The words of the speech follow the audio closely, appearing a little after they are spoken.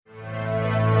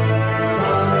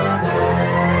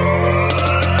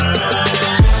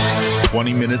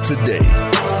20 minutes a day,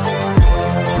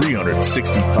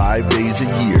 365 days a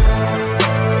year.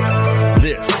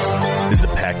 This is the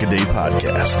Pack a Day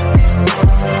Podcast.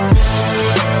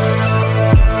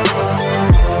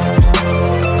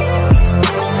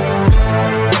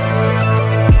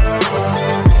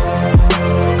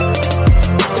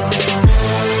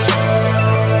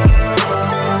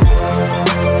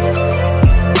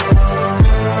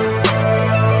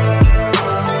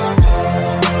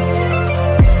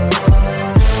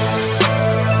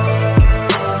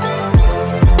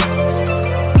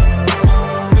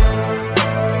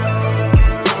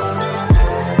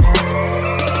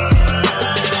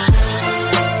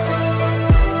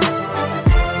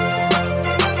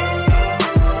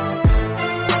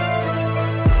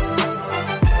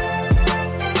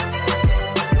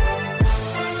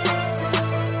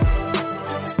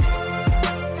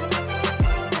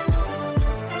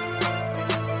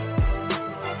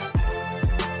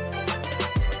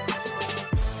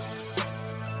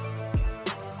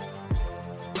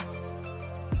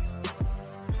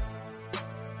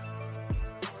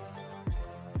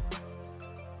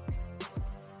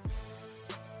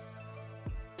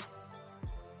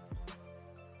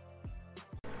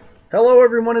 Hello,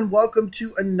 everyone, and welcome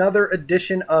to another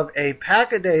edition of a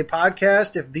Pack a Day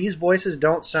podcast. If these voices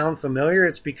don't sound familiar,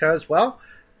 it's because, well,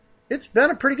 it's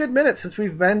been a pretty good minute since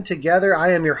we've been together.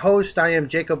 I am your host. I am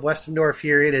Jacob Westendorf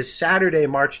here. It is Saturday,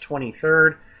 March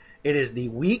 23rd. It is the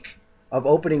week of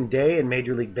opening day in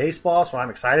Major League Baseball, so I'm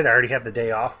excited. I already have the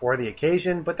day off for the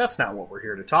occasion, but that's not what we're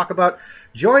here to talk about.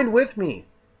 Joined with me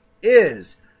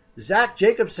is Zach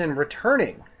Jacobson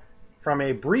returning from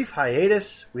a brief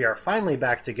hiatus. We are finally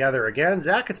back together again.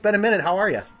 Zach, it's been a minute. How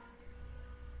are you?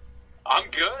 I'm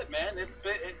good, man. It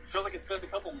feels like it's been a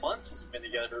couple months since we've been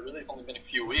together, but really it's only been a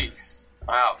few weeks.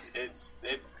 Wow, it's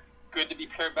good to be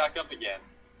paired back up again.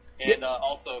 And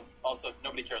also,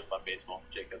 nobody cares about baseball,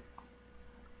 Jacob.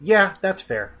 Yeah, that's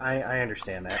fair. I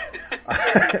understand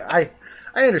that.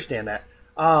 I understand that.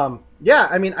 Yeah,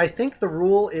 I mean, I think the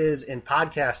rule is in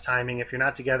podcast timing, if you're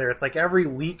not together, it's like every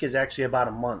week is actually about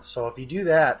a month. So if you do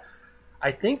that, I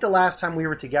think the last time we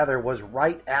were together was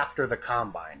right after the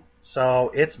Combine.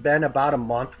 So it's been about a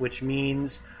month, which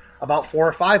means about 4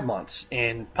 or 5 months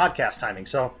in podcast timing.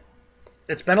 So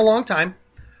it's been a long time.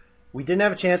 We didn't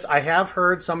have a chance. I have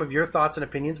heard some of your thoughts and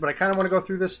opinions, but I kind of want to go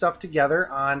through this stuff together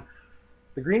on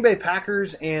the Green Bay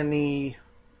Packers and the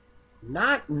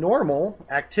not normal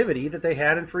activity that they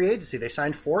had in free agency. They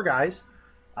signed 4 guys,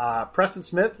 Preston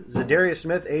Smith, Zadarius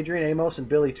Smith, Adrian Amos, and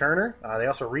Billy Turner. They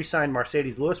also re-signed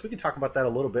Mercedes Lewis. We can talk about that a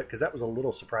little bit because that was a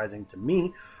little surprising to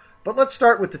me. But let's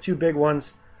start with the 2 big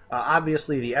ones.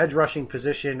 Obviously, the edge rushing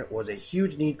position was a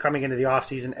huge need coming into the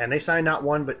offseason, and they signed not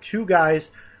 1 but 2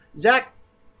 guys. Zach,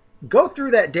 go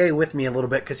through that day with me a little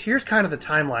bit because here's kind of the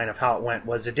timeline of how it went.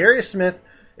 Was Zadarius Smith,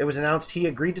 it was announced he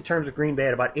agreed to terms with Green Bay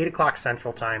at about 8 o'clock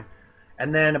Central Time.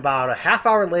 And then about a half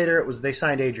hour later, they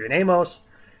signed Adrian Amos.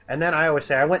 And then I always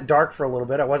say I went dark for a little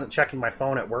bit. I wasn't checking my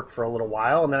phone at work for a little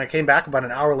while. And then I came back about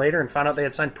an hour later and found out they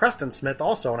had signed Preston Smith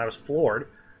also, and I was floored.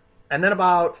 And then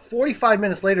about 45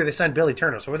 minutes later, they signed Billy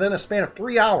Turner. So within a span of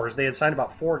 3 hours, they had signed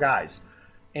about 4 guys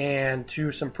and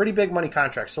to some pretty big money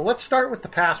contracts. So let's start with the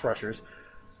pass rushers.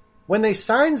 When they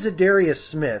signed Zadarius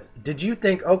Smith, did you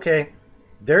think, okay,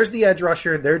 there's the edge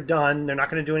rusher, they're done, they're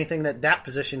not going to do anything at that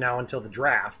position now until the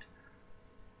draft?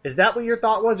 Is that what your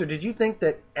thought was, or did you think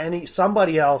that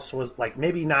somebody else was, like,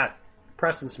 maybe not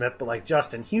Preston Smith, but like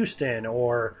Justin Houston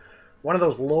or one of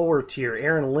those lower tier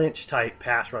Aaron Lynch type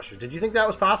pass rushers? Did you think that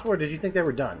was possible, or did you think they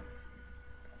were done?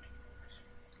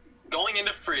 Going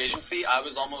into free agency, I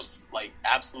was almost like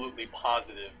absolutely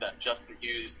positive that Justin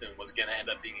Houston was going to end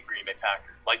up being a Green Bay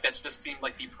Packer. Like, that just seemed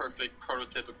like the perfect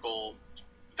prototypical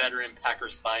veteran Packer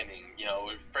signing,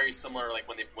 very similar like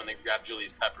when they grabbed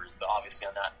Julius Peppers, but obviously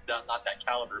on not that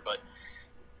caliber. But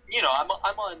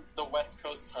I'm on the West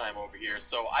Coast time over here,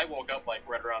 so I woke up like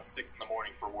right around 6 in the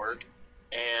morning for work,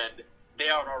 and they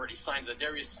had already signed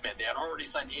Zadarius Smith, they had already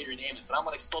signed Adrian Amos, and I'm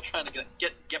like still trying to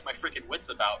get my freaking wits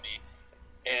about me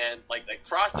and like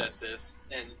process this.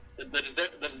 And the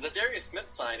Zadarius Smith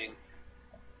signing,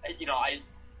 I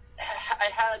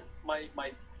had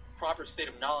my proper state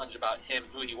of knowledge about him,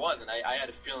 who he was, and I had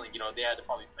a feeling, they had to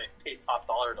probably pay top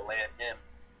dollar to land him.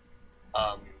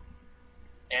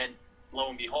 And lo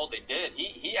and behold, they did.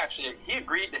 He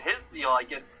agreed to his deal, I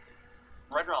guess,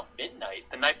 right around midnight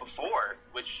the night before,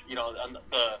 which on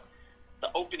the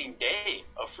opening day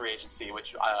of free agency,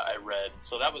 which I read.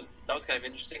 So that was kind of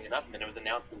interesting enough, and then it was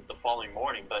announced the following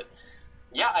morning. But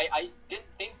yeah, I didn't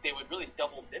think they would really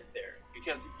double dip there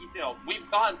because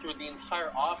we've gone through the entire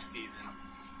off season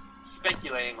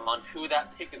speculating on who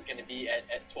that pick is going to be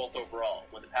at 12th overall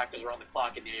when the Packers are on the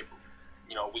clock in April.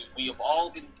 We have all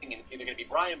been thinking it's either going to be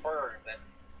Brian Burns, and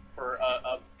for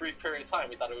a brief period of time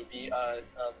we thought it would be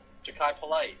Ja'Kai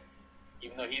Polite,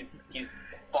 even though he's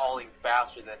falling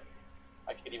faster than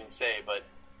I could even say. But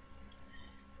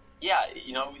yeah,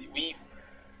 we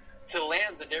to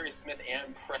land Zadarius Smith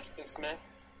and Preston Smith,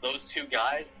 those two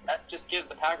guys, that just gives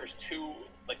the Packers two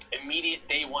immediate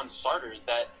day one starters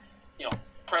that,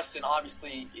 Preston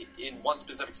obviously in one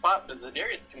specific spot, but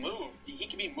Zadarius can move. He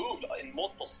can be moved in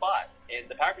multiple spots, and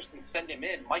the Packers can send him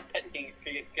in. Mike Pettin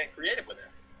can get creative with him.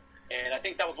 And I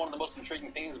think that was one of the most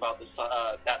intriguing things about this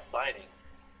that signing.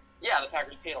 Yeah, the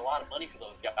Packers paid a lot of money for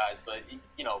those guys, but,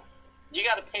 you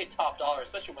got to pay top dollar,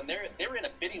 especially when they're in a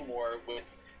bidding war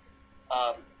with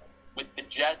the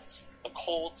Jets, the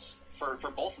Colts, for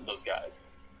both of those guys.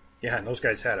 Yeah, and those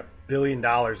guys had $1 billion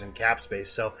in cap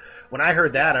space. So when I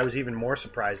heard that, I was even more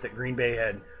surprised that Green Bay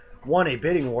had won a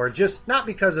bidding war, just not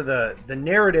because of the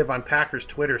narrative on Packers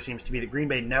Twitter seems to be that Green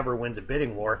Bay never wins a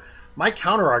bidding war. My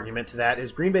counter-argument to that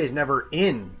is Green Bay is never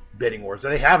in bidding wars.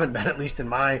 They haven't been, at least in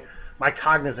my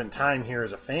cognizant time here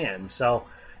as a fan. So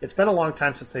it's been a long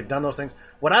time since they've done those things.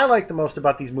 What I like the most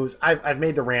about these moves, I've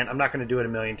made the rant. I'm not going to do it a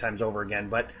million times over again,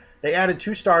 but they added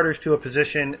 2 starters to a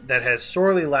position that has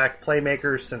sorely lacked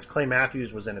playmakers since Clay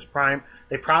Matthews was in his prime.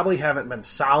 They probably haven't been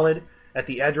solid at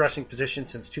the edge rushing position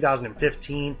since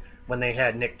 2015 when they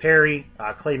had Nick Perry,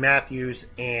 Clay Matthews,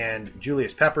 and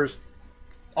Julius Peppers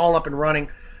all up and running.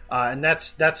 And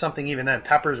that's something even then.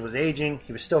 Peppers was aging.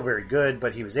 He was still very good,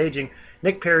 but he was aging.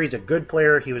 Nick Perry's a good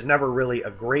player. He was never really a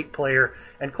great player.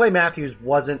 And Clay Matthews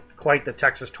wasn't quite the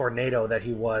Texas Tornado that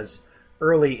he was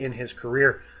early in his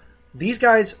career. These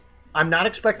guys, I'm not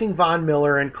expecting Von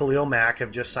Miller and Khalil Mack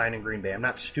have just signed in Green Bay. I'm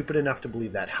not stupid enough to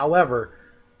believe that. However,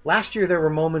 last year there were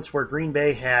moments where Green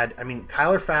Bay had,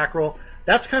 Kyler Fackrell.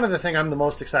 That's kind of the thing I'm the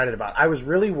most excited about. I was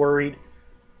really worried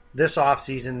this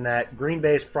offseason that Green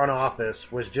Bay's front office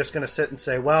was just going to sit and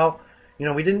say, well,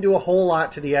 we didn't do a whole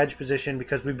lot to the edge position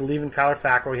because we believe in Kyler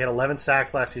Fackrell. He had 11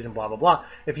 sacks last season, blah, blah, blah.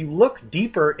 If you look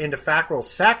deeper into Fackrell's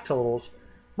sack totals,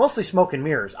 mostly smoke and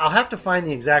mirrors. I'll have to find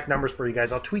the exact numbers for you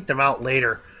guys. I'll tweet them out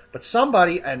later. But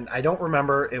somebody, and I don't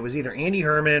remember, it was either Andy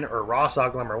Herman or Ross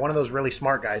Uglum or one of those really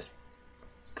smart guys,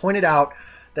 pointed out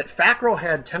that Fackrell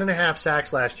had 10.5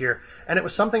 sacks last year, and it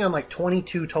was something on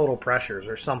 22 total pressures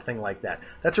or something like that.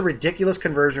 That's a ridiculous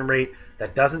conversion rate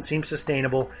that doesn't seem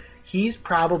sustainable. He's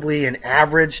probably an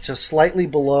average to slightly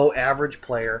below average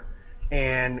player,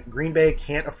 and Green Bay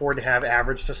can't afford to have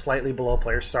average to slightly below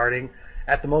players starting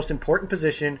at the most important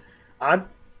position on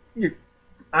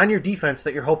your defense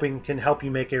that you're hoping can help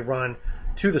you make a run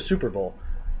to the Super Bowl.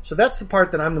 So that's the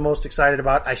part that I'm the most excited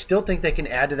about. I still think they can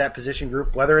add to that position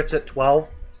group. Whether it's at 12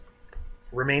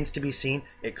 remains to be seen.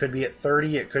 It could be at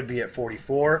 30. It could be at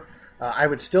 44. I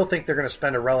would still think they're going to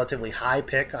spend a relatively high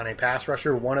pick on a pass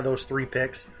rusher. One of those 3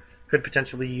 picks could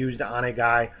potentially be used on a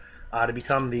guy to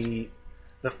become the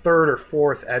 3rd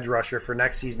or 4th edge rusher for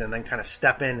next season and then kind of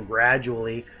step in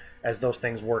gradually as those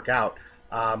things work out.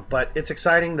 But it's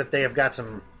exciting that they have got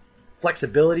some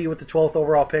flexibility with the 12th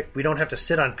overall pick. We don't have to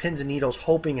sit on pins and needles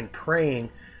hoping and praying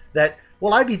that,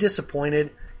 will I be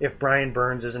disappointed if Brian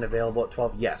Burns isn't available at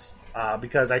 12? Yes,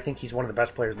 because I think he's one of the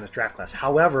best players in this draft class.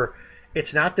 However,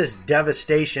 it's not this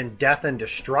devastation, death, and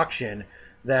destruction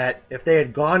that if they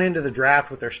had gone into the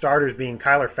draft with their starters being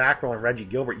Kyler Fackrell and Reggie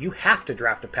Gilbert, you have to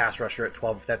draft a pass rusher at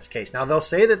 12 if that's the case. Now, they'll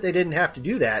say that they didn't have to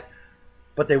do that,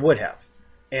 but they would have.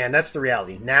 And that's the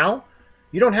reality. Now,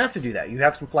 you don't have to do that. You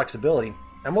have some flexibility.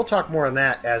 And we'll talk more on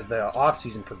that as the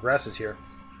offseason progresses here.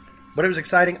 But it was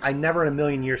exciting. I never in a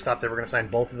million years thought they were going to sign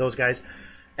both of those guys.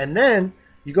 And then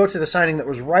you go to the signing that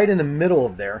was right in the middle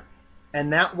of there,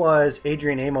 and that was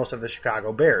Adrian Amos of the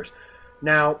Chicago Bears.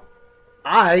 Now,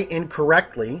 I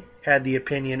incorrectly had the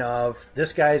opinion of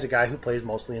this guy is a guy who plays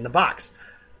mostly in the box.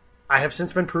 I have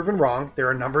since been proven wrong. There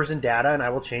are numbers and data, and I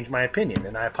will change my opinion.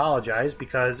 And I apologize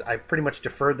because I pretty much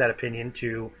deferred that opinion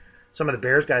to some of the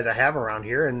Bears guys I have around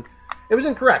here, and it was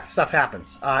incorrect. Stuff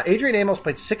happens. Adrian Amos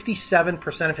played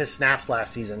 67% of his snaps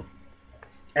last season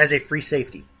as a free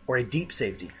safety or a deep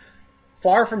safety,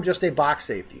 far from just a box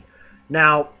safety.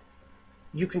 Now,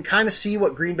 you can kind of see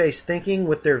what Green Bay's thinking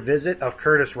with their visit of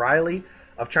Curtis Riley,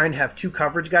 of trying to have 2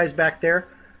 coverage guys back there.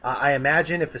 I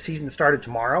imagine if the season started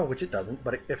tomorrow, which it doesn't,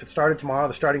 but if it started tomorrow,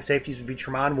 the starting safeties would be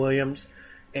Tramon Williams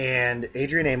and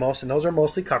Adrian Amos, and those are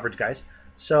mostly coverage guys.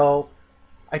 So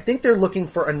I think they're looking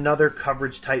for another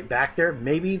coverage type back there.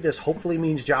 Maybe this hopefully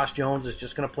means Josh Jones is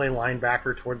just going to play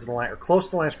linebacker towards the line or close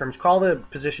to the line of scrimmage. Call the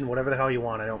position whatever the hell you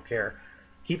want. I don't care.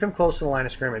 Keep him close to the line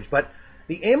of scrimmage. But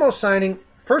the Amos signing,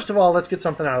 first of all, let's get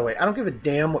something out of the way. I don't give a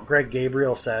damn what Greg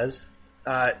Gabriel says.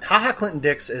 HaHa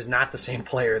Clinton-Dix is not the same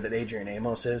player that Adrian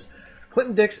Amos is.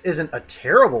 Clinton-Dix isn't a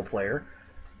terrible player,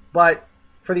 but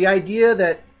for the idea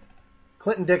that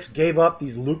Clinton-Dix gave up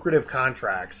these lucrative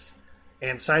contracts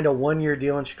and signed a one-year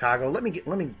deal in Chicago, let me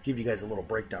give you guys a little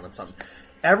breakdown on something.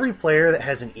 Every player that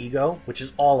has an ego, which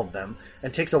is all of them,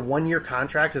 and takes a one-year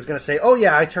contract is going to say, oh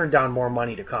yeah, I turned down more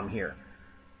money to come here.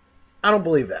 I don't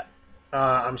believe that.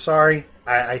 I'm sorry.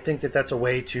 I think that that's a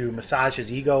way to massage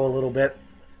his ego a little bit.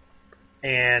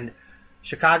 And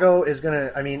Chicago is going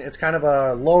to, it's kind of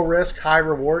a low-risk,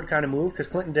 high-reward kind of move because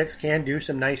Clinton-Dix can do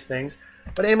some nice things.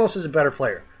 But Amos is a better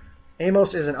player.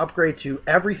 Amos is an upgrade to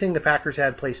everything the Packers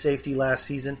had play safety last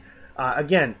season.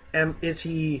 Again, is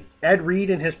he Ed Reed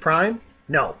in his prime?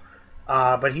 No.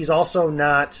 But he's also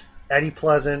not Eddie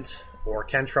Pleasant or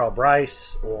Kentrell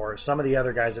Bryce or some of the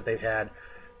other guys that they've had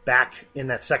back in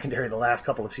that secondary the last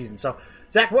couple of seasons. So,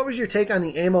 Zach, what was your take on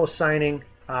the Amos signing,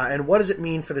 and what does it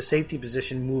mean for the safety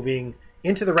position moving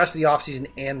into the rest of the offseason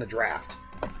and the draft?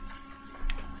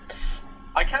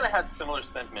 I kind of had similar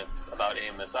sentiments about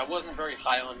Amos. I wasn't very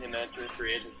high on him entering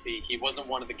free agency. He wasn't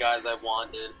one of the guys I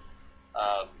wanted.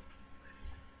 I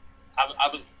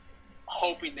was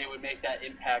hoping they would make that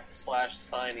impact splash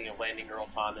signing of landing Earl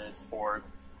Thomas, or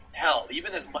hell,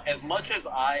 even as much as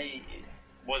I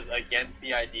was against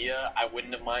the idea, I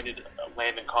wouldn't have minded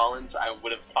Landon Collins. I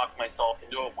would have talked myself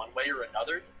into it one way or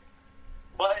another.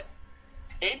 But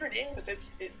Adrian Amos,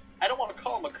 I don't want to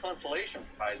call him a consolation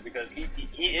prize because he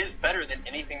is better than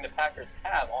anything the Packers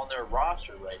have on their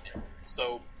roster right now.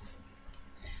 So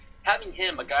having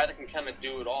him, a guy that can kind of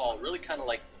do it all, really kind of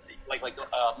like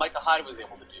Micah Hyde was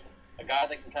able to do, a guy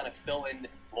that can kind of fill in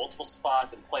multiple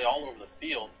spots and play all over the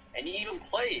field, and even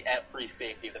play at free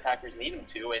safety if the Packers need him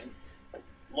to. And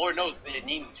Lord knows they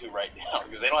need him to right now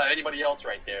because they don't have anybody else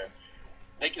right there.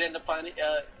 They could end up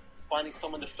finding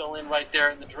someone to fill in right there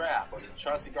in the draft, whether it's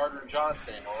Chauncey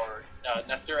Gardner-Johnson or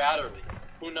Nasir Adderley.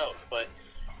 Who knows? But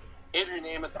Adrian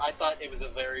Amos, I thought it was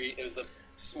a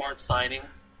smart signing.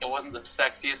 It wasn't the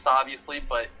sexiest, obviously,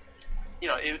 but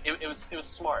it was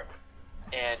smart.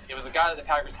 And it was a guy that the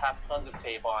Packers have tons of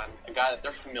tape on, a guy that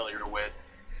they're familiar with.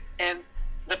 And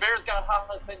the Bears got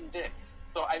HaHa Clinton-Dix.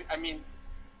 So,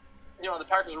 the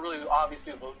Packers are really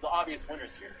obviously the obvious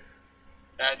winners here.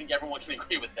 And I think everyone can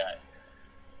agree with that.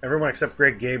 Everyone except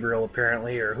Greg Gabriel,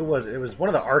 apparently, or who was it? It was one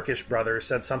of the Arkish brothers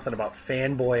said something about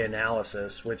fanboy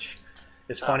analysis, which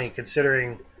is funny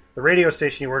considering the radio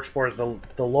station he works for is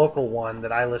the local one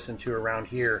that I listen to around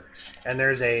here. And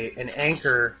there's an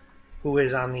anchor who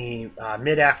is on the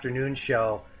mid-afternoon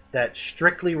show that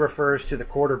strictly refers to the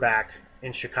quarterback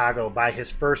in Chicago by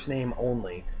his first name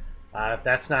only. If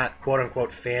that's not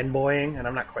quote-unquote fanboying, and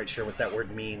I'm not quite sure what that word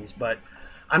means, but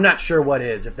I'm not sure what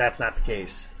is if that's not the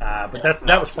case. But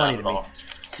that was funny to me.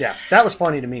 Yeah, that was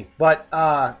funny to me. But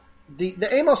the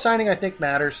Amos signing, I think,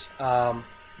 matters.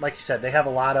 Like you said, they have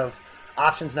a lot of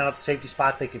options now at the safety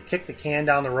spot. They could kick the can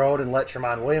down the road and let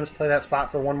Tramon Williams play that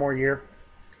spot for one more year.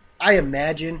 I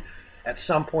imagine at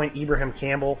some point Ibrahim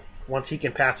Campbell, once he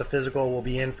can pass a physical, will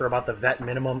be in for about the vet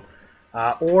minimum.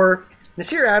 Or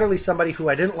Nasir Adderley, somebody who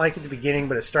I didn't like at the beginning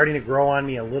but is starting to grow on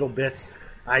me a little bit.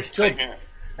 I still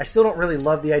don't really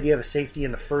love the idea of a safety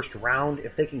in the first round.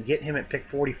 If they can get him at pick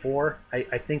 44,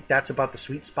 I think that's about the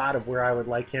sweet spot of where I would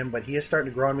like him. But he is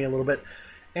starting to grow on me a little bit.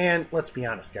 And let's be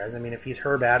honest, guys. If he's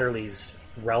Herb Adderley's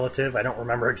relative, I don't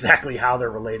remember exactly how they're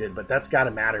related, but that's got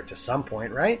to matter to some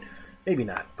point, right? Maybe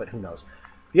not, but who knows.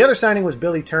 The other signing was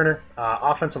Billy Turner,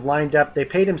 offensive line depth. They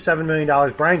paid him $7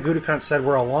 million. Brian Gutekunst said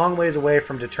we're a long ways away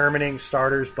from determining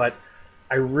starters, but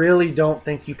I really don't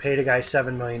think you paid a guy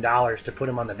 $7 million to put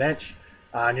him on the bench.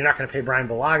 And you're not going to pay Brian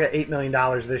Bulaga $8 million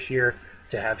this year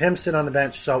to have him sit on the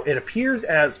bench. So it appears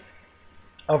as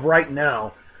of right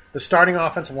now, the starting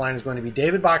offensive line is going to be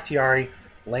David Bakhtiari,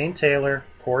 Lane Taylor,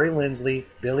 Corey Linsley,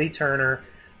 Billy Turner,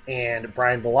 and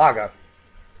Brian Bulaga.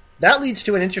 That leads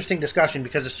to an interesting discussion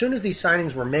because as soon as these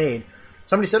signings were made,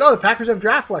 somebody said, the Packers have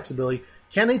draft flexibility.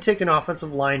 Can they take an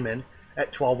offensive lineman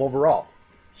at 12 overall?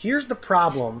 Here's the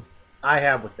problem I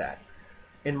have with that.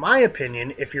 In my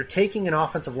opinion, if you're taking an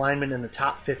offensive lineman in the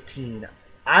top 15,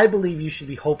 I believe you should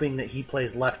be hoping that he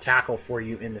plays left tackle for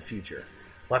you in the future.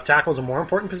 Left tackle is a more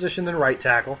important position than right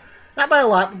tackle. Not by a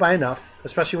lot, but by enough,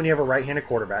 especially when you have a right-handed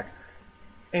quarterback.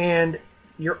 And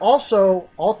you're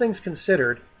also, all things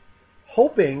considered,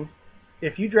 hoping,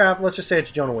 if you draft, let's just say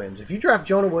it's Jonah Williams. If you draft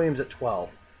Jonah Williams at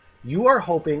 12, you are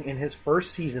hoping in his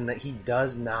first season that he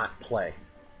does not play.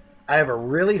 I have a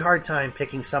really hard time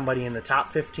picking somebody in the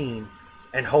top 15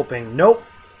 and hoping, nope,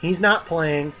 he's not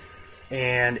playing,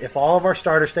 and if all of our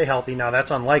starters stay healthy, now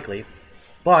that's unlikely,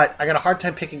 But I got a hard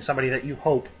time picking somebody that you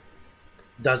hope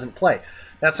doesn't play.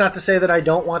 That's not to say that I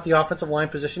don't want the offensive line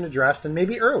position addressed, and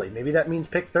maybe early. Maybe that means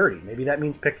pick 30. Maybe that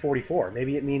means pick 44.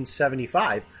 Maybe it means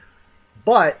 75.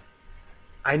 But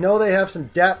I know they have some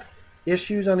depth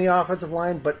issues on the offensive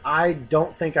line, but I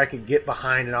don't think I could get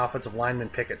behind an offensive lineman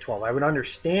pick at 12. I would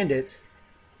understand it,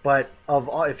 but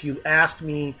if you asked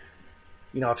me,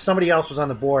 if somebody else was on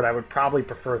the board, I would probably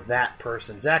prefer that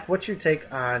person. Zach, what's your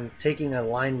take on taking a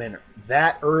lineman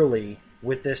that early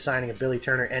with this signing of Billy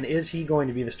Turner, and is he going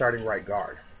to be the starting right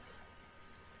guard?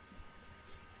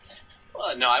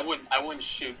 Well, no, I wouldn't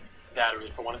shoot that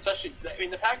early for one. Especially,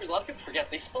 the Packers. A lot of people forget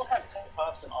they still have Ted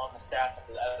Thompson on the staff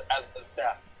as a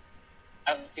staff,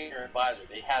 as a senior advisor.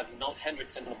 They have Milt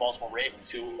Hendrickson from the Baltimore Ravens,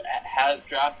 who has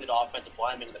drafted offensive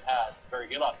linemen in the past, very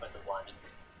good offensive linemen,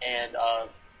 and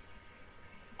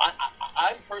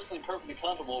I'm personally perfectly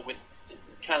comfortable with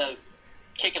kind of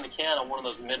kicking the can on one of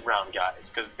those mid-round guys,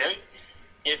 because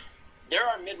if there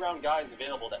are mid-round guys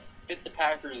available that fit the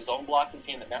Packers' zone blocking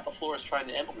scheme that Matt LaFleur is trying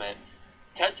to implement,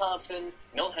 Ted Thompson,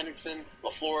 Milt Hendrickson,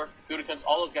 LaFleur, Gutekunst,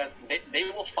 all those guys, they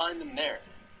will find them there.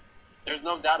 There's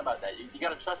no doubt about that. You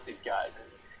got to trust these guys.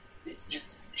 And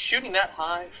just shooting that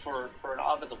high for an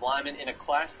offensive lineman in a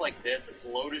class like this, it's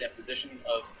loaded at positions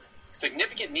of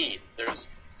significant need. There's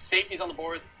safeties on the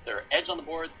board, there are edge on the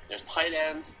board, there's tight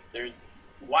ends, there's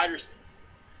wide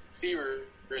receivers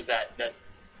that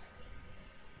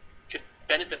could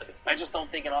benefit. I just don't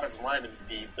think an offensive lineman would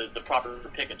be the proper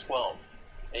pick at 12.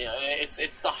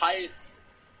 It's the highest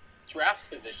draft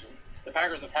position the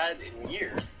Packers have had in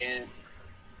years, and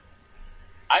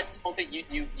I don't think you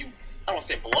I don't want to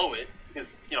say blow it,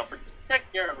 because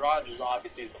protecting Aaron Rodgers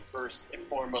obviously is the first and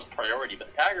foremost priority. But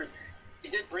the Packers, they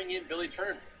did bring in Billy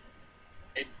Turner.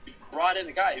 It brought in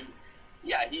a guy who,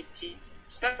 he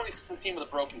spent 2017 with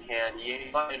a broken hand. He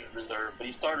got injured reserve, but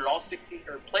he started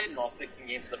played in all 16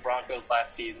 games of the Broncos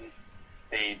last season.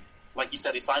 They, like you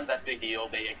said, they signed that big deal.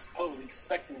 They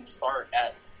expect him to start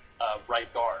at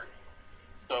right guard.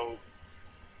 So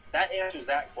that answers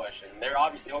that question. They're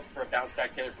obviously hoping for a bounce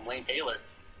back year from Lane Taylor.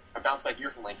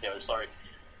 Sorry.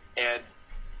 And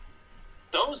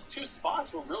those two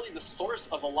spots were really the source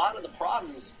of a lot of the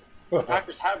problems the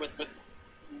Packers had with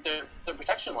their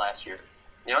protection last year.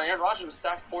 Aaron Rodgers was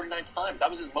sacked 49 times. That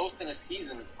was his most in a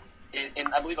season in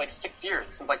I believe, 6 years,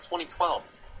 since 2012.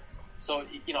 So,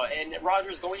 and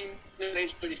Rodgers going into his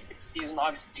age 36 season,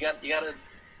 obviously you got to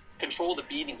control the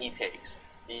beating he takes.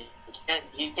 He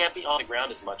can't be on the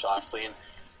ground as much, obviously. And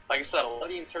like I said, a lot of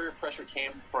the interior pressure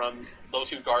came from those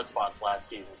two guard spots last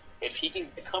season. If he can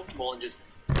get comfortable and just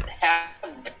have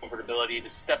that comfortability to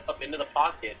step up into the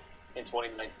pocket in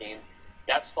 2019,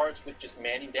 that starts with just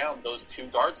manning down those two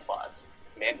guard spots,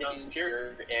 manning down the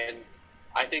interior, and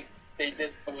I think they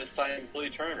did with signing Billy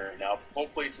Turner. Now,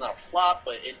 hopefully it's not a flop,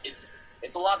 but it's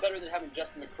a lot better than having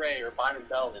Justin McCray or Byron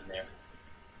Bell in there,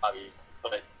 obviously.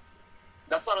 But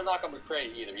that's not a knock on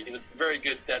McCray either. He's a very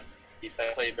good depth piece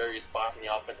that play various spots in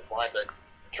the offensive line, but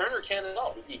Turner can at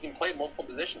all. He can play multiple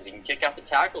positions. He can kick out the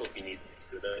tackle if he needs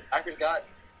to. The Packers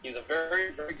he's a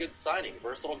very, very good signing,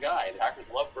 versatile guy. The Packers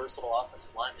love versatile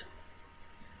offensive linemen.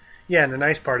 Yeah, and the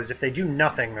nice part is if they do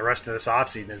nothing the rest of this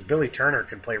offseason is Billy Turner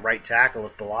can play right tackle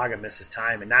if Bulaga misses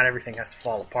time, and not everything has to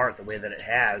fall apart the way that it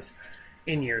has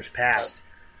in years past.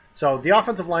 So the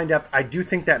offensive line depth, I do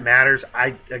think that matters.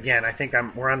 I think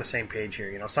we're on the same page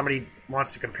here. Somebody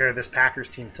wants to compare this Packers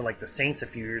team to the Saints a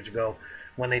few years ago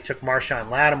when they took Marshawn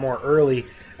Lattimore early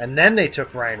and then they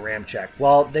took Ryan Ramczyk.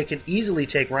 Well, they could easily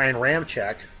take Ryan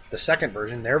Ramczyk, the second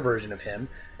version, their version of him,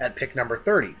 at pick number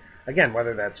 30. Again,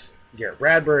 whether that's Garrett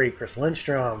Bradbury, Chris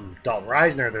Lindstrom, Dalton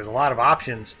Reisner, there's a lot of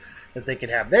options that they could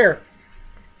have there.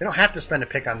 They don't have to spend a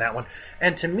pick on that one.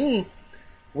 And to me,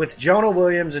 with Jonah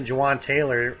Williams and Jawan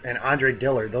Taylor and Andre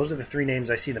Dillard, those are the three names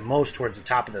I see the most towards the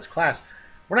top of this class.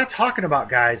 We're not talking about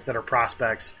guys that are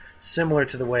prospects similar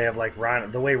to the way of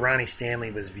the way Ronnie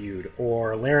Stanley was viewed,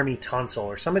 or Laramie Tunsil,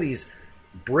 or some of these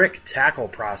brick tackle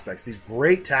prospects, these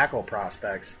great tackle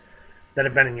prospects that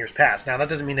have been in years past. Now, that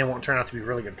doesn't mean they won't turn out to be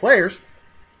really good players,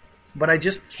 but I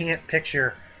just can't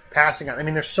picture passing on.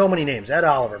 There's so many names. Ed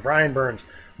Oliver, Brian Burns,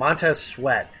 Montez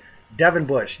Sweat, Devin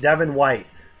Bush, Devin White,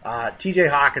 TJ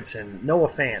Hawkinson, Noah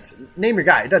Fant. Name your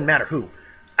guy. It doesn't matter who.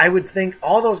 I would think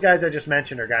all those guys I just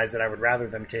mentioned are guys that I would rather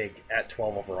them take at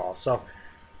 12 overall. So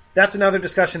that's another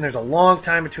discussion. There's a long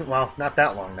time between, well, not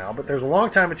that long now, but there's a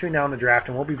long time between now and the draft,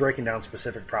 and we'll be breaking down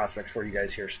specific prospects for you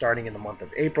guys here starting in the month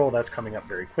of April. That's coming up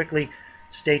very quickly.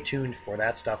 Stay tuned for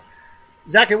that stuff.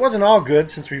 Zach, it wasn't all good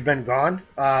since we've been gone.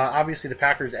 Obviously, the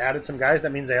Packers added some guys.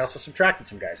 That means they also subtracted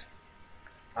some guys.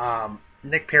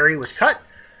 Nick Perry was cut.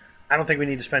 I don't think we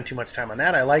need to spend too much time on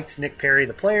that. I liked Nick Perry,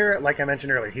 the player. Like I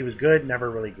mentioned earlier, he was good,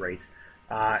 never really great.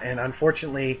 And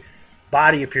unfortunately,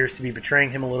 body appears to be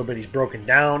betraying him a little bit. He's broken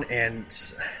down. And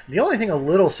the only thing a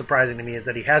little surprising to me is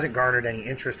that he hasn't garnered any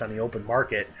interest on the open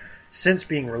market since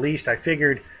being released. I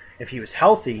figured if he was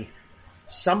healthy,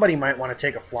 somebody might want to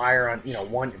take a flyer on,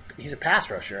 he's a pass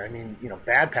rusher. I mean,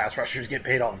 bad pass rushers get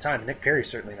paid all the time. Nick Perry's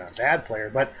certainly not a bad player,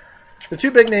 but the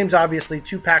two big names, obviously,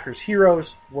 two Packers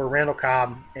heroes, were Randall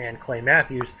Cobb and Clay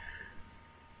Matthews.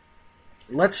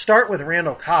 Let's start with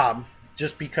Randall Cobb,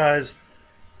 just because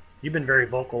you've been very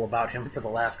vocal about him for the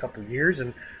last couple of years,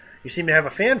 and you seem to have a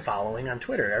fan following on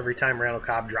Twitter every time Randall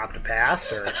Cobb dropped a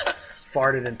pass or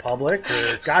farted in public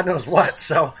or God knows what.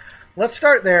 So let's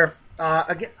start there.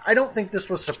 Again, I don't think this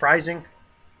was surprising.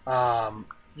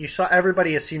 You saw,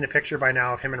 everybody has seen the picture by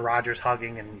now of him and Rodgers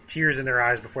hugging and tears in their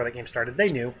eyes before that game started.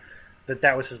 They knew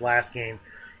that was his last game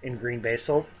in Green Bay.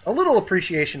 So a little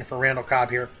appreciation for Randall Cobb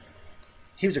here.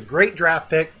 He was a great draft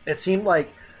pick. It seemed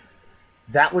like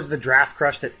that was the draft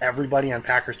crush that everybody on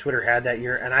Packers Twitter had that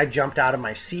year, and I jumped out of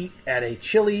my seat at a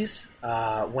Chili's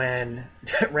when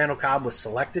Randall Cobb was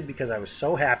selected because I was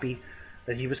so happy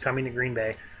that he was coming to Green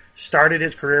Bay. Started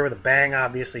his career with a bang,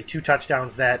 obviously. 2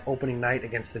 touchdowns that opening night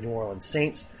against the New Orleans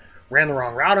Saints. Ran the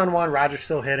wrong route on one. Rodgers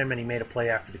still hit him, and he made a play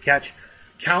after the catch.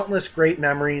 Countless great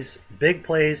memories, big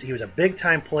plays. He was a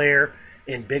big-time player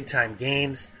in big-time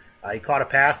games. He caught a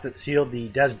pass that sealed the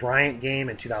Dez Bryant game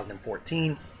in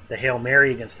 2014, the Hail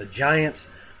Mary against the Giants,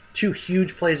 2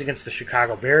 huge plays against the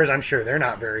Chicago Bears. I'm sure they're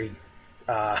not very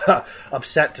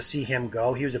upset to see him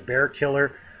go. He was a bear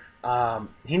killer.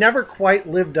 He never quite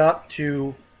lived up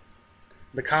to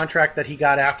the contract that he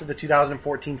got after the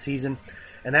 2014 season,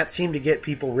 and that seemed to get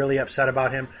people really upset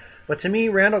about him. But to me,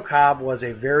 Randall Cobb was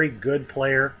a very good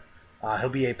player. He'll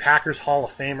be a Packers Hall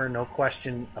of Famer, no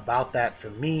question about that for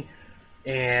me.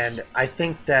 And I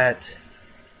think that,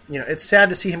 it's sad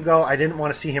to see him go. I didn't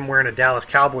want to see him wearing a Dallas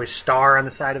Cowboys star on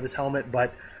the side of his helmet,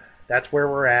 but that's where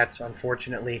we're at,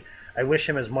 unfortunately. I wish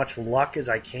him as much luck as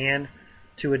I can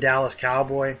to a Dallas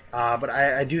Cowboy, but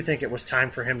I do think it was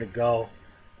time for him to go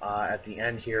at the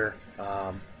end here.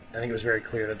 I think it was very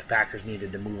clear that the Packers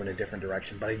needed to move in a different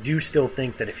direction. But I do still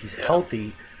think that if he's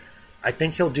healthy, I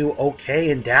think he'll do okay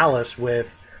in Dallas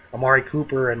with Amari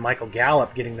Cooper and Michael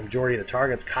Gallup getting the majority of the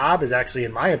targets. Cobb is actually,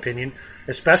 in my opinion,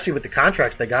 especially with the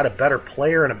contracts, they got a better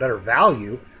player and a better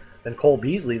value than Cole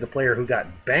Beasley, the player who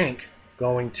got bank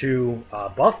going to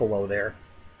Buffalo there.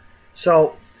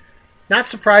 So, not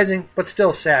surprising, but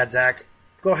still sad, Zach.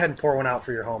 Go ahead and pour one out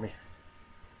for your homie.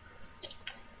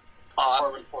 I've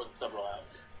already poured several out.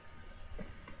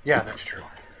 Yeah, that's true.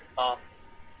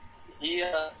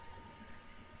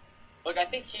 Look, I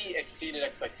think he exceeded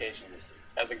expectations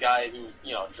as a guy who,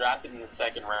 drafted in the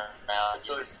second round.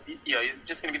 He's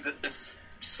just going to be this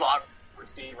slot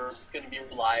receiver. He's going to be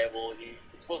reliable.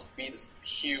 He's supposed to be this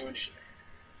huge,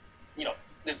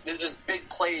 this big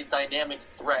play dynamic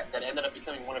threat that ended up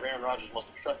becoming one of Aaron Rodgers'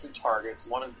 most trusted targets,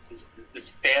 one of this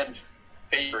fan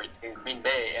favorite in Green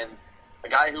Bay, and a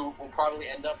guy who will probably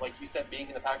end up, like you said, being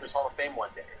in the Packers Hall of Fame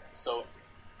one day. So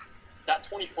that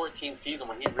 2014 season,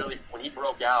 when he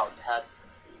broke out, had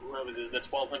the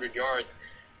 1,200 yards,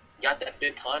 got that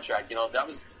big contract. That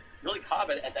was really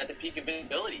Cobb at the peak of his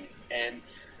abilities. And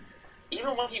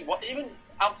even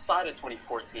outside of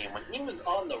 2014, when he was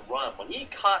on the run, when he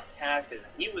caught passes,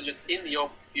 he was just in the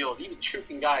open field. He was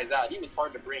choking guys out. He was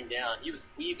hard to bring down. He was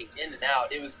weaving in and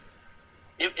out. It was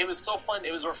so fun.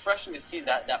 It was refreshing to see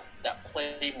that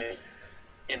playmaker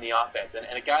in the offense, and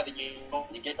a guy that you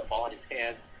get the ball in his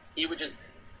hands, he would just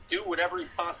do whatever he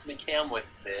possibly can with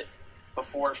it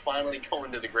before finally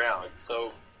going to the ground.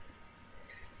 So,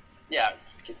 yeah,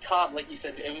 Cobb, like you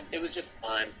said, it was just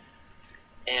fun,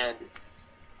 and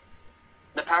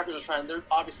the Packers they're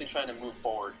obviously trying to move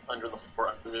forward under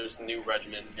this new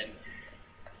regimen, and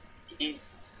he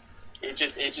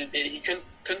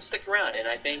couldn't stick around, and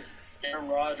I think Aaron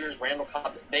Rodgers, Randall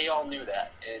Cobb, they all knew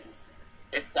that, and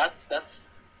that's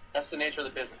the nature of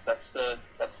the business. That's the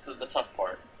tough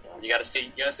part. You got to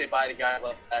say bye to guys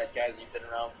like that, guys you've been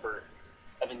around for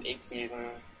 7-8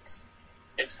 seasons.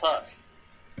 It's tough,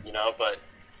 But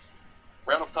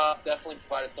Randall Cobb definitely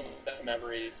provided some of the best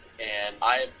memories, and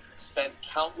I have spent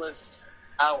countless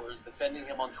hours defending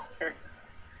him on Twitter,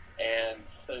 and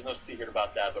there's no secret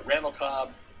about that. But Randall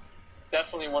Cobb,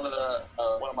 definitely one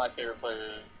of my favorite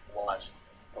players watched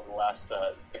over the last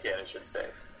decade, I should say.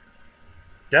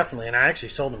 Definitely, and I actually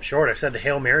sold him short. I said the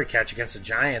Hail Mary catch against the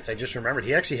Giants. I just remembered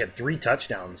he actually had 3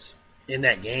 touchdowns in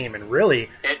that game, and really...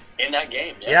 In that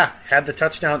game, yeah. Yeah, had the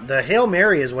touchdown. The Hail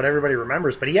Mary is what everybody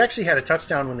remembers, but he actually had a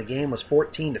touchdown when the game was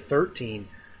 14-13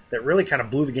 that really kind of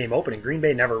blew the game open, and Green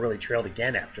Bay never really trailed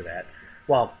again after that.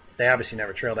 Well, they obviously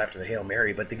never trailed after the Hail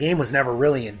Mary, but the game was never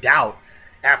really in doubt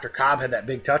after Cobb had that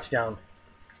big touchdown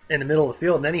in the middle of the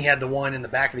field, and then he had the one in the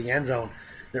back of the end zone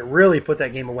that really put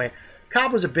that game away.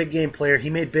 Cobb was a big game player. He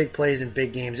made big plays in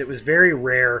big games. It was very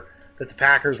rare that the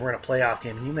Packers were in a playoff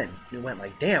game, and you went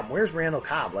like, damn, where's Randall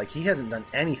Cobb? Like, he hasn't done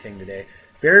anything today.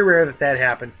 Very rare that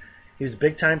happened. He was a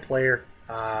big-time player,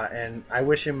 and I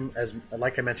wish him, as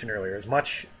like I mentioned earlier, as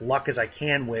much luck as I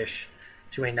can wish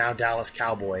to a now Dallas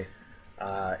Cowboy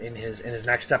in his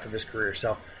next step of his career.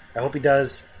 So I hope he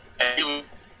does. And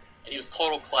he was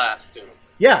total class, too.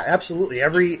 Yeah, absolutely.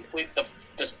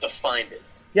 Just defined it.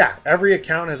 Yeah, every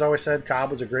account has always said Cobb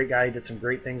was a great guy. He did some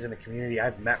great things in the community.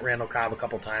 I've met Randall Cobb a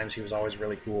couple times. He was always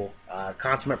really cool.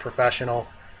 Consummate professional.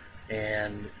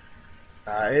 And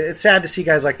it's sad to see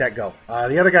guys like that go.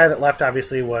 The other guy that left,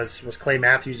 obviously, was Clay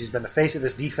Matthews. He's been the face of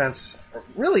this defense.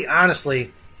 Really,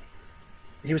 honestly,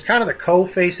 he was kind of the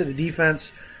co-face of the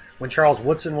defense when Charles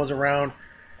Woodson was around.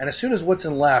 And as soon as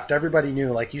Woodson left, everybody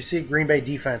knew, like, you see Green Bay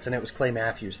defense, and it was Clay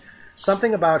Matthews.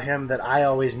 Something about him that I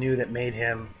always knew that made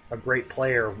him a great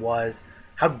player was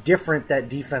how different that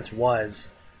defense was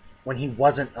when he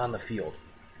wasn't on the field.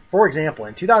 For example,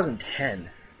 in 2010,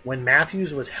 when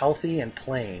Matthews was healthy and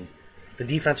playing, the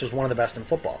defense was one of the best in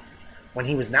football. When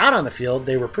he was not on the field,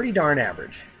 they were pretty darn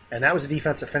average. And that was a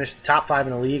defense that finished the top 5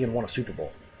 in the league and won a Super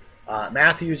Bowl.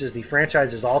 Matthews is the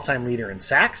franchise's all-time leader in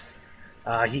sacks.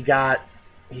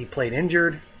 He played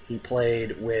injured. He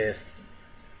played with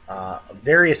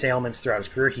various ailments throughout his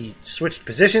career. He switched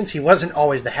positions. He wasn't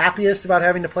always the happiest about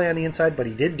having to play on the inside, but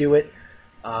he did do it.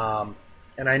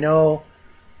 And I know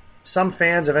some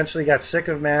fans eventually got sick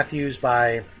of Matthews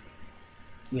by,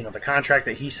 the contract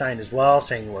that he signed as well,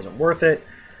 saying he wasn't worth it.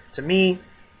 To me,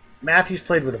 Matthews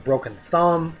played with a broken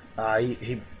thumb.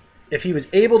 If he was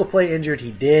able to play injured,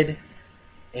 he did.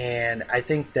 And I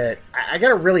think that I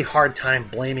got a really hard time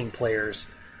blaming players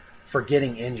for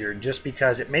getting injured, just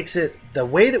because it makes it, the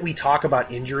way that we talk about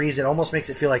injuries, it almost makes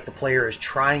it feel like the player is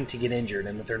trying to get injured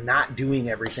and that they're not doing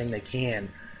everything they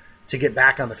can to get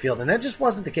back on the field. And that just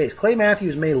wasn't the case. Clay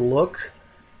Matthews may look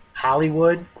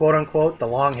Hollywood, quote unquote, the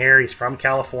long hair, he's from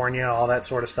California, all that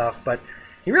sort of stuff, but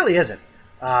he really isn't.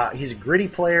 He's a gritty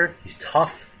player, he's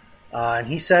tough, and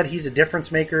he said he's a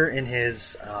difference maker in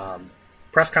his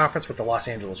press conference with the Los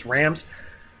Angeles Rams.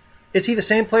 Is he the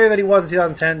same player that he was in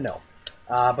 2010? No.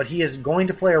 But he is going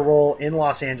to play a role in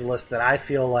Los Angeles that I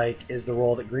feel like is the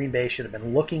role that Green Bay should have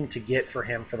been looking to get for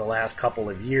him for the last couple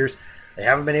of years. They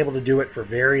haven't been able to do it for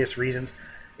various reasons.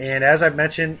 And as I've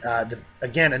mentioned,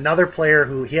 again, another player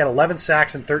who he had 11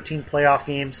 sacks in 13 playoff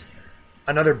games,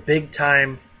 another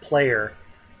big-time player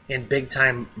in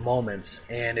big-time moments.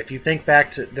 And if you think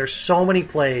back to, there's so many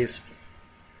plays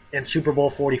in Super Bowl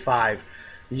 45,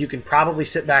 you can probably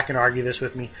sit back and argue this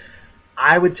with me.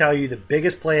 I would tell you the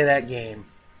biggest play of that game,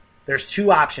 there's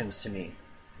two options to me.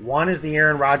 One is the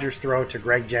Aaron Rodgers throw to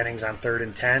Greg Jennings on 3rd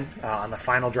and 10 on the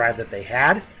final drive that they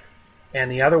had.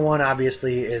 And the other one,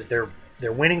 obviously, is they're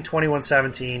winning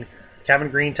 21-17. Kevin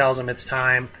Green tells them it's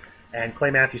time, and Clay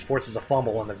Matthews forces a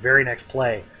fumble on the very next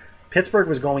play. Pittsburgh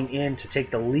was going in to take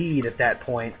the lead at that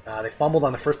point. They fumbled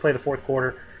on the first play of the fourth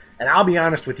quarter. And I'll be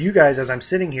honest with you guys, as I'm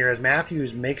sitting here, as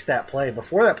Matthews makes that play,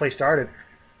 before that play started,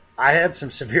 I had some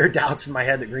severe doubts in my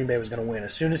head that Green Bay was going to win.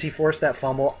 As soon as he forced that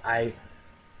fumble, I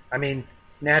mean,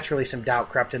 naturally some doubt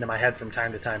crept into my head from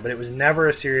time to time, but it was never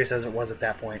as serious as it was at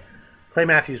that point. Clay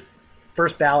Matthews,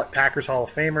 first ballot Packers Hall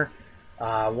of Famer,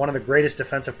 one of the greatest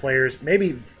defensive players.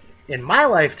 Maybe in my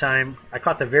lifetime, I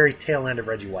caught the very tail end of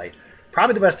Reggie White.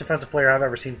 Probably the best defensive player I've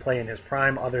ever seen play in his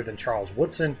prime other than Charles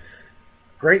Woodson.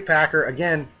 Great Packer.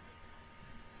 Again,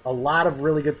 a lot of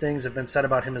really good things have been said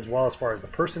about him as well as far as the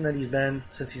person that he's been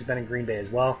since he's been in Green Bay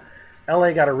as well.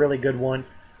 LA got a really good one.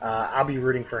 I'll be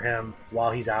rooting for him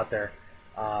while he's out there.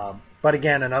 But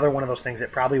again, another one of those things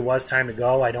that probably was time to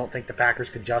go. I don't think the Packers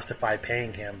could justify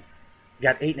paying him. He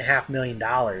got $8.5 million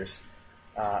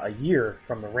a year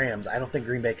from the Rams. I don't think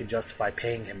Green Bay could justify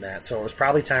paying him that. So it was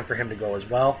probably time for him to go as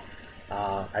well.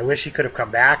 I wish he could have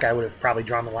come back. I would have probably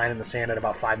drawn the line in the sand at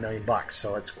about $5 million.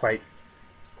 So it's quite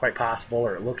possible,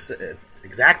 or it looks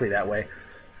exactly that way,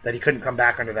 that he couldn't come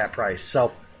back under that price.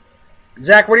 So,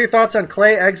 Zach, what are your thoughts on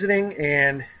Clay exiting,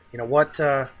 and what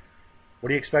do you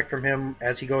expect from him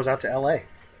as he goes out to LA?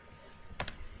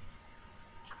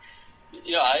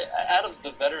 Out of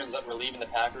the veterans that were leaving the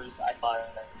Packers, I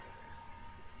thought that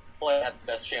Clay had the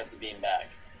best chance of being back.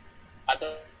 I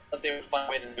thought they would find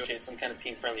a way to negotiate some kind of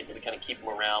team-friendly to kind of keep him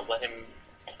around, let him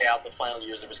play out the final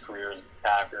years of his career as a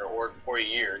Packer, or a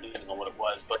year, depending on what it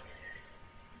was. But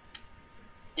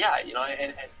yeah,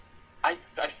 and I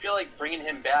feel like bringing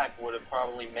him back would have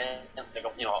probably meant like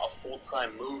a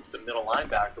full-time move to middle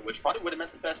linebacker, which probably would have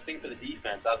meant the best thing for the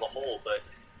defense as a whole. But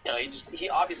he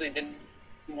obviously didn't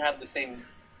have the same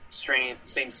strength,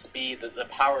 same speed, the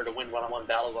power to win one-on-one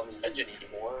battles on the edge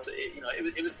anymore. So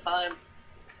it was time.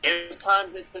 It was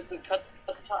time to cut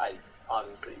the ties.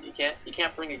 Obviously, you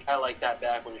can't bring a guy like that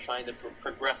back when you're trying to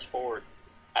progress forward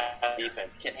at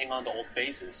defense. You can't hang on to old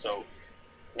faces. So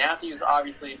Matthews,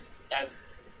 obviously, as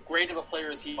great of a player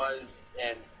as he was,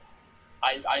 and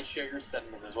I share your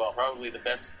sentiment as well. Probably the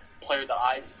best player that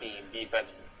I've seen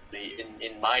defensively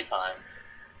in my time,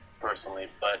 personally.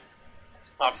 But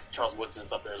obviously Charles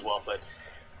Woodson's up there as well. But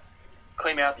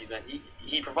Clay Matthews, man,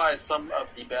 he provided some of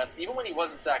the best. Even when he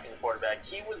wasn't sacking the quarterback,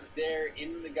 he was there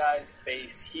in the guy's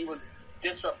face. He was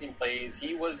disrupting plays.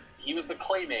 He was the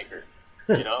Claymaker,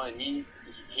 and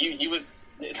he was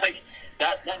like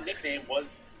that nickname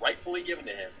was rightfully given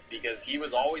to him because he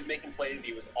was always making plays,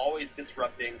 he was always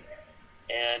disrupting,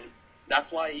 and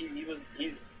that's why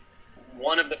he's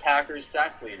one of the Packers'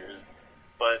 sack leaders.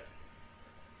 But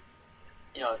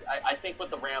I think with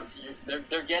the Rams,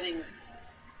 they're getting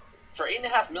for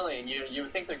 $8.5 million. You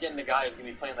would think they're getting a guy who's going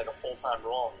to be playing like a full-time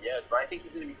role. Yes, but I think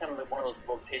he's going to be kind of like one of those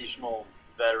rotational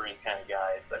veteran kind of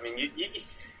guys. I mean,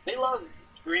 they love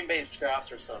Green Bay scraps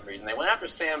for some reason. They went after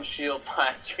Sam Shields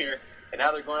last year, and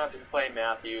now they're going after Clay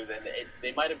Matthews, and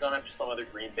they might have gone after some other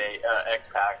Green Bay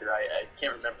ex-Packer. I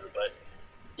can't remember, but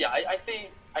yeah, I see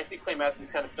Clay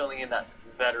Matthews kind of filling in that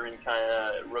veteran kind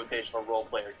of rotational role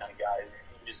player kind of guy.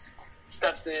 He just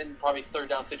steps in probably third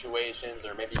down situations,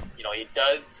 or maybe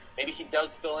he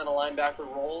does fill in a linebacker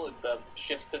role. It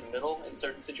shifts to the middle in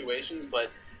certain situations,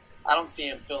 but I don't see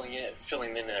him filling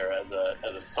in there as a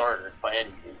starter by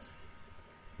any means.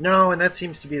 No, and that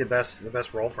seems to be the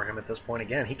best role for him at this point.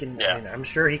 Again, he can. Yeah. I mean, I'm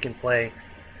sure he can play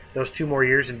those 2 more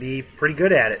years and be pretty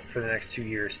good at it for the next 2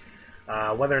 years.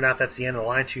 Whether or not that's the end of the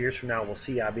line 2 years from now, we'll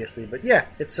see. Obviously, but yeah,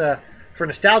 it's for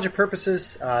nostalgia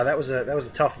purposes. That was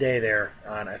a tough day there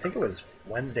on. I think it was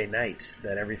Wednesday night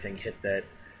that everything hit that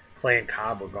Clay and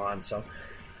Cobb were gone. So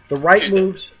the right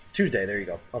moves Tuesday. There you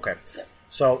go. Okay, yeah.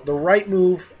 So the right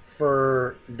move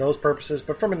for those purposes,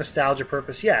 but from a nostalgia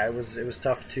purpose, yeah, it was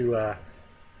tough to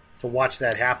watch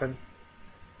that happen.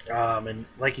 And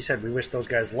like you said, we wish those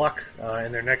guys luck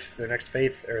in their next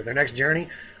faith or their next journey.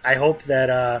 I hope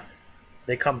that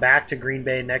they come back to Green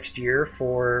Bay next year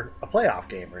for a playoff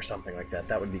game or something like that.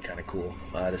 That would be kind of cool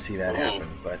to see that happen.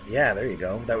 But yeah, there you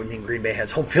go. That would mean Green Bay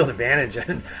has home field advantage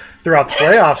and throughout the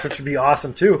playoffs, which would be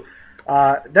awesome too.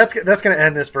 That's going to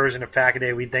end this version of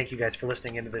Pack-A-Day. We thank you guys for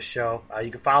listening into this show. You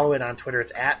can follow it on Twitter.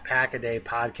 It's at Pack-A-Day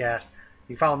Podcast.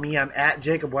 You can follow me. I'm at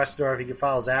Jacob Westendorf. You can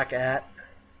follow Zach at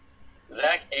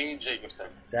Zach A. Jacobson.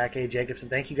 Zach A. Jacobson.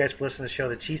 Thank you guys for listening to the show.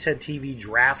 The Cheesehead TV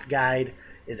Draft Guide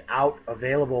is out,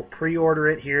 available. Pre-order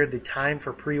it here. The time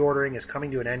for pre-ordering is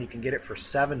coming to an end. You can get it for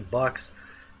 $7,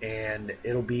 and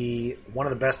it'll be one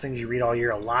of the best things you read all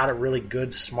year. A lot of really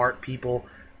good, smart people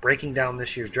breaking down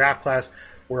this year's draft class.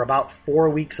 We're about 4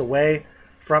 weeks away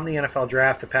from the NFL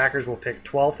draft. The Packers will pick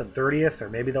 12th and 30th, or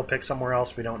maybe they'll pick somewhere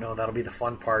else. We don't know. That'll be the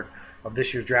fun part of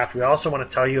this year's draft. We also want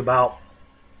to tell you about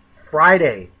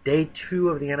Friday, day 2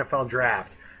 of the NFL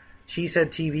draft. Cheesehead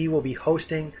TV will be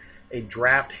hosting a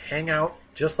draft hangout,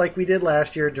 just like we did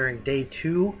last year during day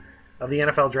 2 of the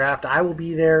NFL draft. I will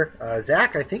be there.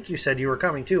 Zach, I think you said you were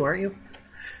coming too, aren't you?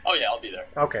 Oh, yeah, I'll be there.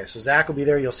 Okay, so Zach will be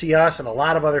there. You'll see us and a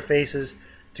lot of other faces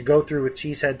to go through with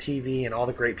Cheesehead TV and all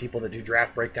the great people that do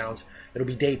draft breakdowns. It'll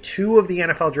be day 2 of the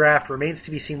NFL draft. Remains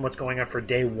to be seen what's going on for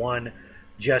day 1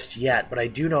 just yet, but I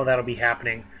do know that'll be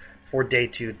happening for day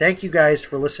 2. Thank you guys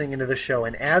for listening into the show,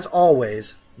 and as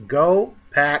always, go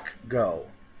Pack Go.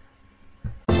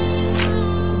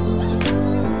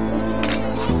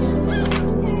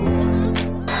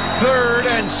 3rd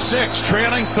and 6,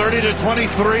 trailing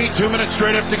 30-23, 2 minutes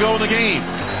straight up to go in the game.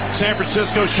 San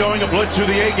Francisco showing a blitz through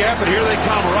the A-gap, and here they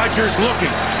come. Rodgers looking,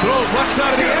 throws left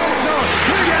side of the end zone.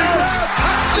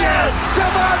 Touchdown!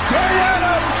 Davante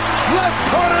Adams, left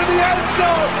corner of the end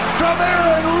zone from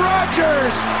Aaron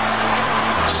Rodgers.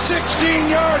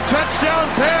 16-yard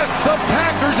touchdown pass. The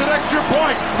Packers an extra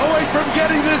point away from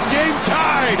getting this game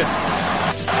tied.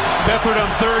 Beathard on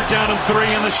 3rd down and 3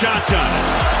 in the shotgun.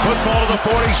 Football to the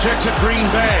 46 at Green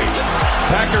Bay.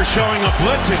 Packers showing a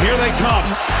blitz, and here they come.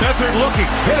 Beathard looking,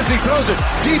 hit as he throws it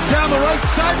deep down the right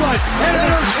sideline. And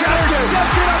intercepted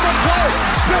on the play.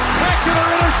 Spectacular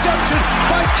interception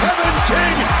by Kevin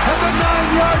King at the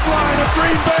 9-yard line of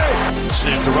Green Bay.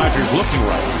 Snap to Rodgers looking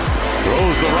right.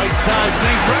 Throws the right side.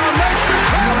 St. Brown makes the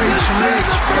catch and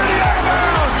saves it 30 out of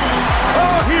bounds.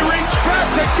 Oh, he reached back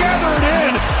to gather it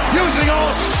in, using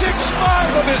all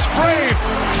 6'5" of his frame.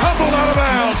 Tumbled out of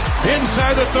bounds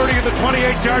inside the 30 of the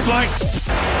 28-yard line.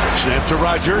 Snap to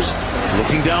Rodgers.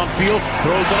 Looking downfield.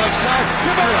 Throws the left side.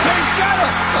 Devontae's got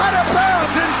it. Out of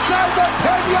bounds inside the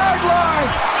 10-yard line.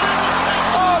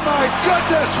 Oh, my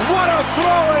goodness. What a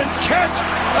throw and catch.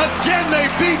 Again, they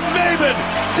beat Maven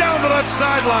down the left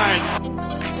sideline.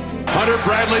 Hunter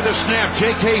Bradley, the snap.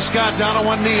 J.K. Scott down on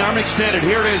one knee, arm extended.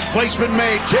 Here it is. Placement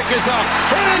made. Kick is up.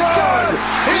 It is good.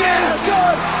 It is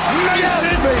good.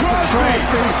 Mason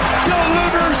Crosby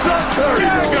delivers the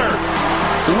dagger.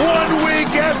 1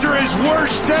 week after his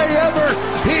worst day ever,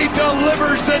 he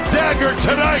delivers the dagger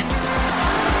tonight.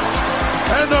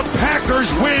 And the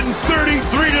Packers win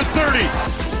 33-30.